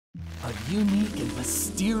unique and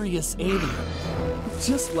mysterious alien who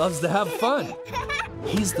just loves to have fun.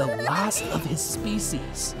 He's the last of his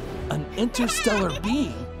species, an interstellar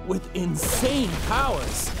being with insane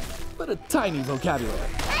powers, but a tiny vocabulary.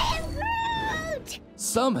 I am Groot!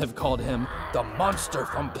 Some have called him the monster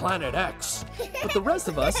from Planet X, but the rest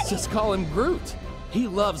of us just call him Groot. He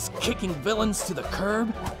loves kicking villains to the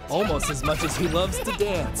curb almost as much as he loves to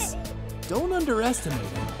dance. Don't underestimate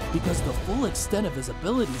him, because the full extent of his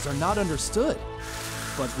abilities are not understood.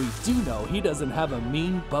 But we do know he doesn't have a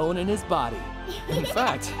mean bone in his body. In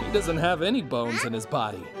fact, he doesn't have any bones in his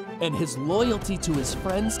body. And his loyalty to his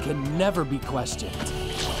friends can never be questioned.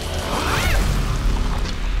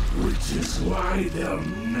 Which is why they'll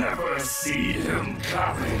never see him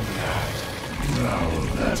coming. Now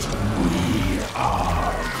that we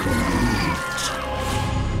are Groot.